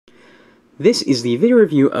This is the video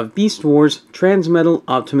review of Beast Wars Transmetal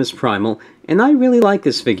Optimus Primal, and I really like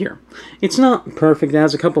this figure. It's not perfect, it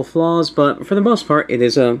has a couple flaws, but for the most part it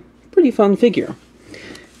is a pretty fun figure.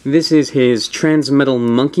 This is his Transmetal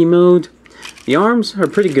Monkey mode. The arms are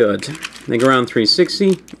pretty good. They go around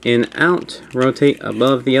 360, in, out, rotate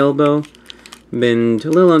above the elbow, bend a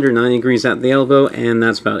little under 90 degrees at the elbow, and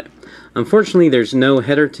that's about it. Unfortunately, there's no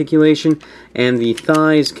head articulation, and the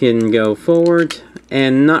thighs can go forward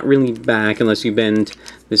and not really back unless you bend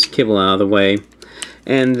this kibble out of the way.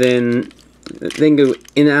 And then go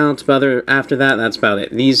in and out, but after that, that's about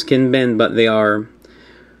it. These can bend, but they are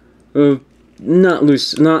not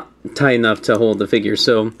loose, not tight enough to hold the figure.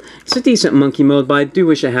 So it's a decent monkey mode, but I do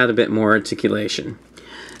wish it had a bit more articulation.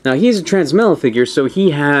 Now, he's a Transmetal figure, so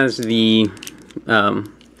he has the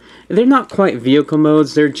they're not quite vehicle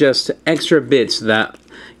modes, they're just extra bits that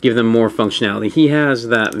give them more functionality. He has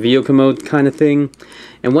that vehicle mode kind of thing,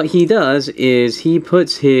 and what he does is he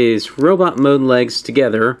puts his robot mode legs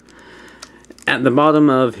together at the bottom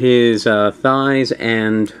of his thighs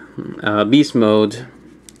and beast mode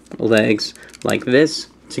legs like this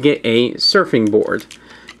to get a surfing board.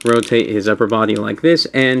 Rotate his upper body like this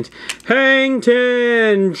and hang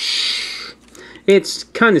ten. It's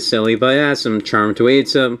kind of silly, but it has some charm to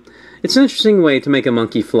it. It's an interesting way to make a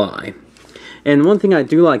monkey fly. And one thing I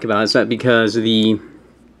do like about it is that because the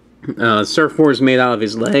surfboard is made out of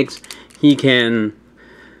his legs, he can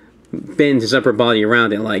bend his upper body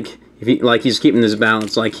around it like he's keeping his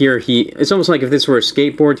balance. Like here, it's almost like if this were a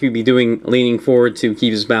skateboard, he'd be leaning forward to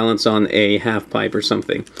keep his balance on a half pipe or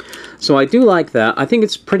something. So I do like that. I think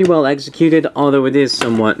it's pretty well executed, although it is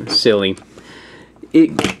somewhat silly.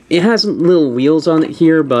 It has little wheels on it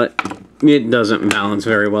here, but it doesn't balance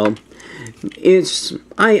very well.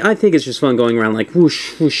 I think it's just fun going around like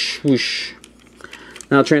whoosh, whoosh, whoosh.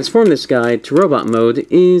 Now, transform this guy to robot mode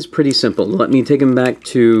is pretty simple. Let me take him back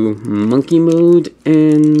to monkey mode,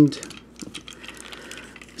 and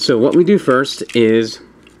so what we do first is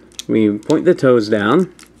we point the toes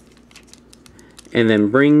down and then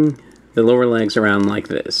bring the lower legs around like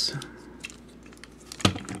this.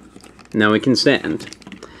 Now we can stand.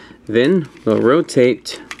 Then we'll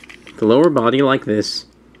rotate the lower body like this.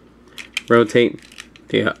 Rotate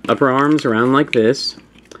the upper arms around like this.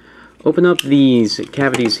 Open up these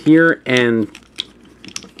cavities here and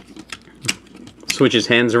switch his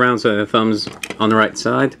hands around so the thumb's on the right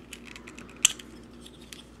side.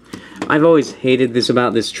 I've always hated this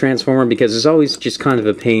about this transformer because it's always just kind of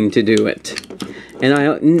a pain to do it.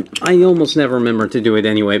 And I almost never remember to do it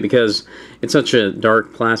anyway because it's such a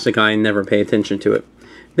dark plastic, I never pay attention to it.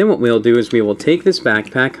 Then what we'll do is we will take this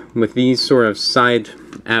backpack with these sort of side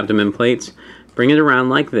abdomen plates, bring it around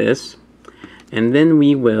like this, and then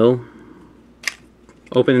we will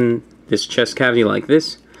open this chest cavity like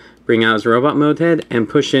this, bring out his robot mode head, and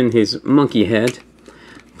push in his monkey head.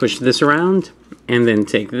 Push this around, and then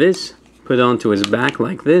take this, put it onto his back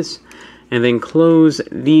like this, and then close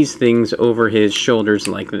these things over his shoulders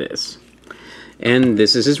like this. And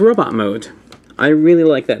this is his robot mode. I really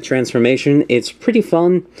like that transformation. It's pretty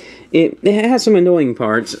fun. It has some annoying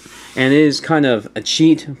parts, and it is kind of a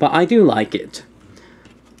cheat, but I do like it.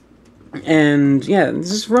 And yeah,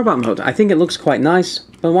 this is robot mode. I think it looks quite nice,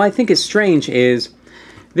 but what I think is strange is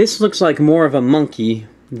this looks like more of a monkey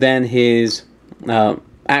than his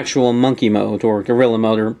actual monkey mode or gorilla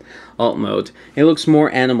mode or alt mode. It looks more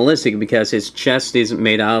animalistic because his chest isn't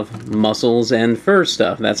made out of muscles and fur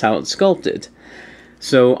stuff. That's how it's sculpted.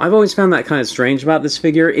 So I've always found that kind of strange about this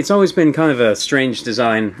figure. It's always been kind of a strange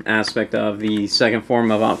design aspect of the second form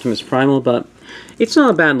of Optimus Primal, but it's not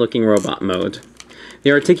a bad looking robot mode.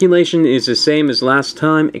 The articulation is the same as last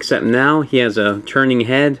time, except now he has a turning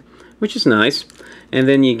head, which is nice. And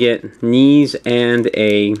then you get knees and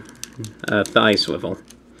a thigh swivel.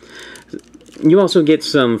 You also get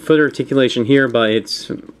some foot articulation here, but it's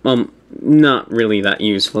not really that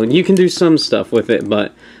useful. You can do some stuff with it,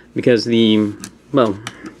 but because the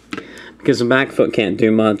back foot can't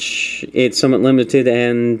do much, it's somewhat limited,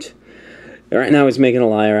 and right now he's making a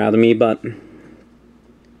liar out of me, but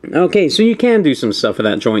okay, so you can do some stuff with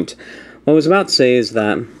that joint. What I was about to say is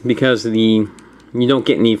that because you don't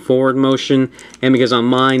get any forward motion, and because on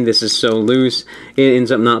mine this is so loose, it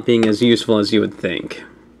ends up not being as useful as you would think.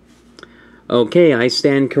 Okay, I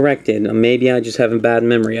stand corrected. Maybe I just have a bad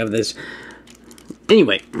memory of this.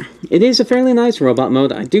 Anyway, it is a fairly nice robot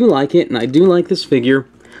mode. I do like it, and I do like this figure.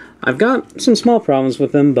 I've got some small problems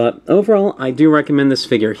with him, but overall, I do recommend this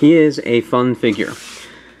figure. He is a fun figure.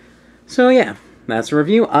 So yeah, that's a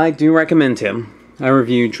review. I do recommend him. I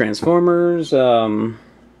reviewed Transformers,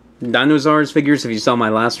 Dinosaurs figures, if you saw my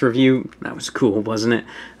last review, that was cool, wasn't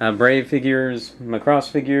it? Brave figures, Macross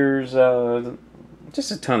figures,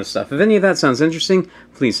 just a ton of stuff. If any of that sounds interesting,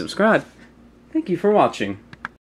 please subscribe. Thank you for watching.